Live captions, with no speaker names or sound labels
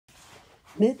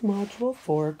Mid-Module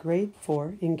 4, Grade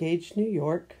 4, Engage New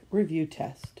York Review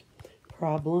Test.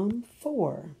 Problem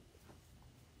 4.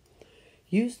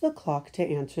 Use the clock to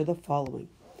answer the following.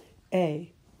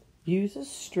 A. Use a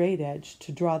straight edge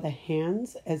to draw the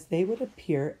hands as they would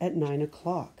appear at 9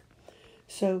 o'clock.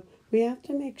 So we have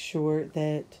to make sure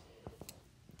that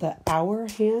the hour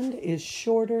hand is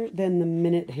shorter than the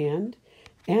minute hand,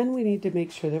 and we need to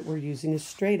make sure that we're using a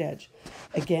straight edge.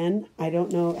 Again, I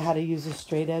don't know how to use a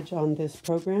straight edge on this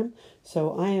program,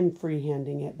 so I am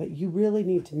freehanding it, but you really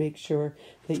need to make sure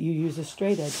that you use a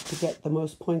straight edge to get the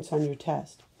most points on your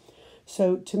test.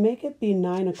 So to make it be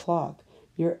 9 o'clock,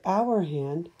 your hour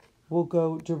hand will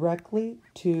go directly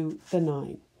to the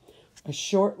 9. A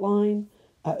short line,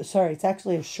 it's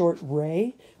actually a short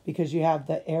ray because you have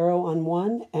the arrow on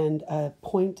one and a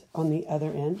point on the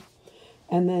other end.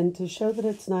 And then to show that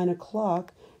it's 9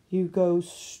 o'clock, you go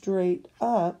straight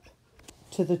up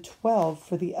to the 12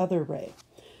 for the other ray.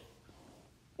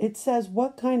 It says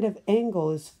what kind of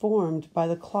angle is formed by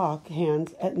the clock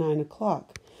hands at 9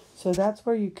 o'clock. So that's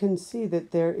where you can see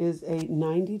that there is a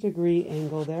 90-degree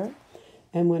angle there.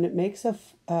 And when it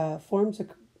forms a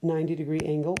 90-degree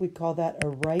angle, we call that a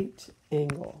right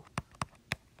angle.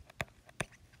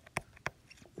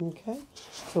 Okay,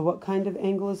 so what kind of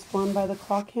angle is formed by the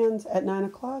clock hands at 9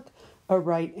 o'clock? A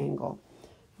right angle.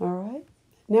 All right,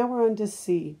 now we're on to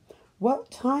C.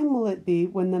 What time will it be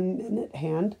when the minute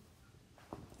hand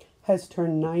has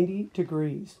turned 90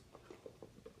 degrees?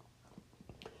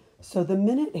 So the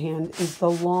minute hand is the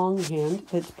long hand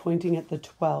that's pointing at the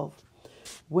 12.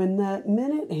 When the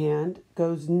minute hand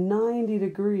goes 90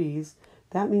 degrees,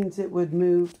 that means it would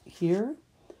move here,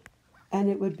 and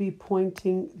it would be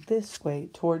pointing this way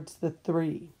towards the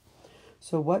 3.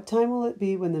 So what time will it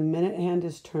be when the minute hand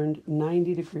is turned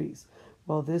 90 degrees?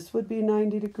 Well, this would be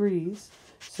 90 degrees,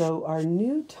 so our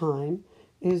new time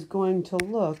is going to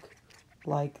look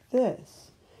like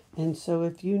this. And so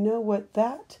if you know what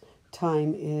that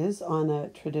time is on a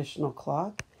traditional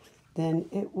clock, then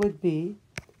it would be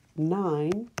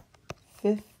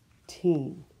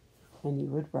 9:15. And you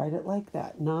would write it like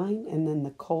that, 9 and then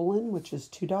the colon, which is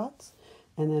 2 dots,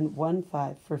 and then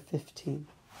 1-5 for 15.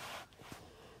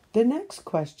 The next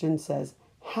question says,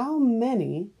 how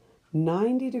many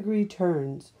 90-degree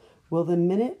turns will the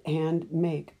minute hand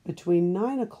make between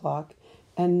 9 o'clock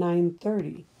and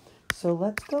 9:30? So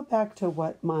let's go back to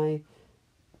what my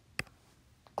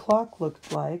clock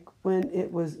looked like when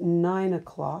it was 9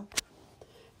 o'clock.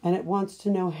 And it wants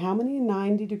to know how many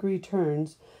 90-degree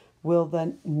turns will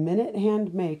the minute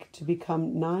hand make to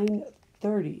become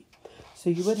 9:30. So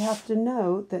you would have to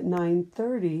know that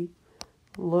 9:30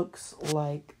 looks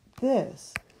like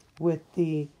this, with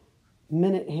the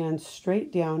minute hand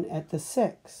straight down at the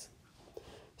 6.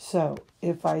 So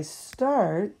if I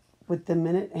start with the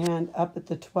minute hand up at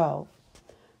the 12,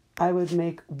 I would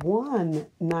make one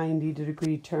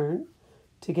 90-degree turn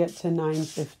to get to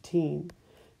 9:15.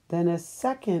 Then a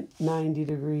second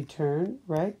 90-degree turn,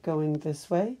 right, going this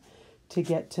way to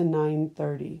get to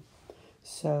 9:30.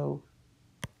 So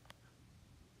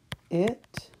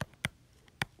it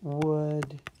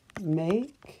would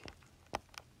make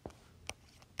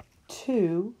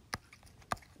 2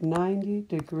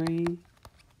 90-degree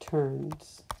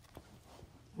turns.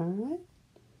 All right,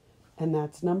 and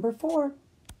that's number 4.